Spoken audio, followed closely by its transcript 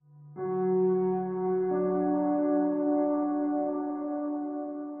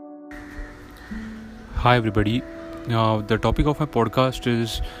Hi, everybody. The topic of my podcast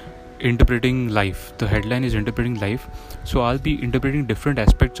is interpreting life. The headline is interpreting life. So, I'll be interpreting different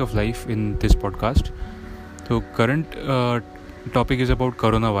aspects of life in this podcast. So, current topic is about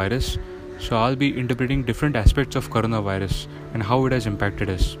coronavirus. So, I'll be interpreting different aspects of coronavirus and how it has impacted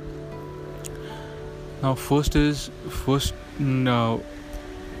us. Now,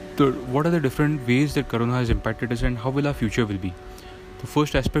 what are the different ways that corona has impacted us and how will our future will be? The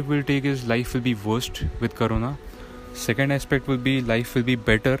first aspect we'll take is life will be worst with corona. Second aspect will be life will be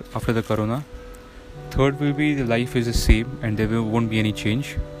better after the corona. Third will be the life is the same and won't be any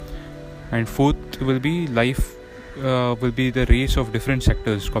change. And fourth will be life will be the race of different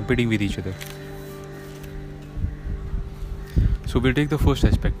sectors competing with each other. So we'll take the first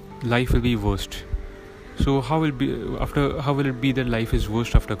aspect. Life will be worst. So how will it be that life is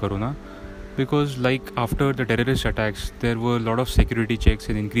worst after corona? Because like after the terrorist attacks, there were a lot of security checks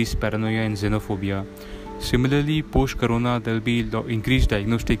and increased paranoia and xenophobia. Similarly, post-corona, there will be increased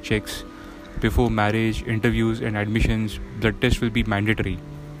diagnostic checks before marriage, interviews and admissions. Blood tests will be mandatory.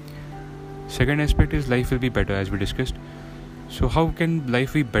 Second aspect is life will be better, as we discussed. So how can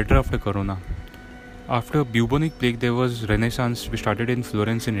life be better after corona? After bubonic plague, there was Renaissance, which started in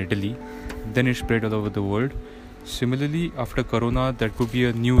Florence in Italy. Then it spread all over the world. Similarly, after corona, there could be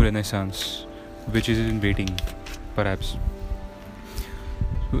a new renaissance, which is in waiting, perhaps.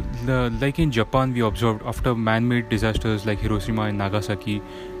 Like in Japan, we observed after man-made disasters like Hiroshima and Nagasaki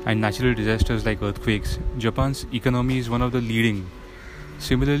and natural disasters like earthquakes, Japan's economy is one of the leading.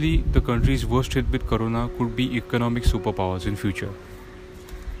 Similarly, the countries worst hit with corona could be economic superpowers in future.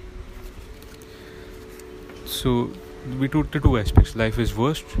 So, we took the two aspects, life is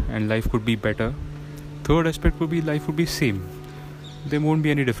worst and life could be better. Third aspect would be life would be same. There won't be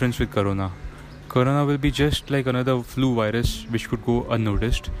any difference with corona. Corona will be just like another flu virus which could go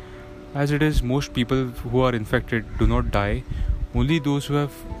unnoticed. As it is, most people who are infected do not die. Only those who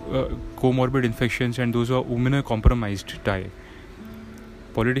have comorbid infections and those who are immunocompromised die.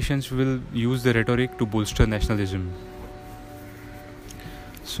 Politicians will use the rhetoric to bolster nationalism.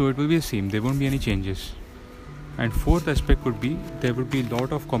 So it will be the same. There won't be any changes. And fourth aspect would be there would be a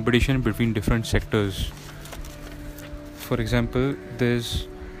lot of competition between different sectors. For example, there's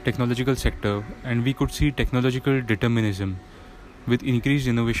technological sector and we could see technological determinism with increased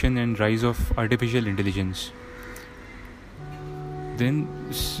innovation and rise of artificial intelligence. Then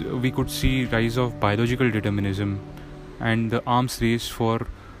we could see rise of biological determinism and the arms race for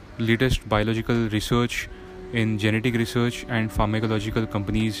latest biological research in genetic research and pharmacological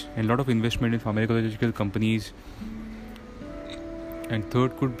companies and a lot of investment in pharmacological companies. And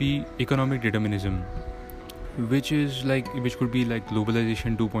third could be economic determinism, which could be like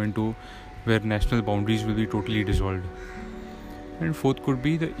globalization 2.0, where national boundaries will be totally dissolved. And fourth could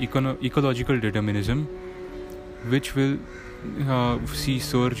be the ecological determinism, which will see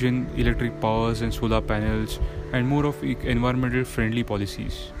surge in electric powers and solar panels and more of environmental friendly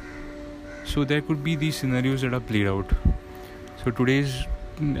policies. So there could be these scenarios that are played out. So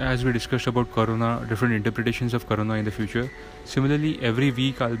as we discussed about corona, different interpretations of corona in the future. Similarly, every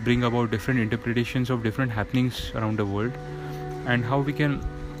week I'll bring about different interpretations of different happenings around the world and how it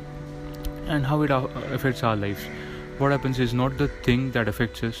affects our lives. What happens is not the thing that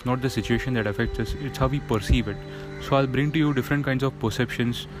affects us, not the situation that affects us, it's how we perceive it. So I'll bring to you different kinds of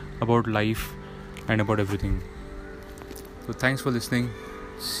perceptions about life and about everything. So thanks for listening.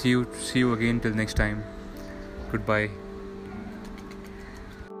 See you again till next time. Goodbye.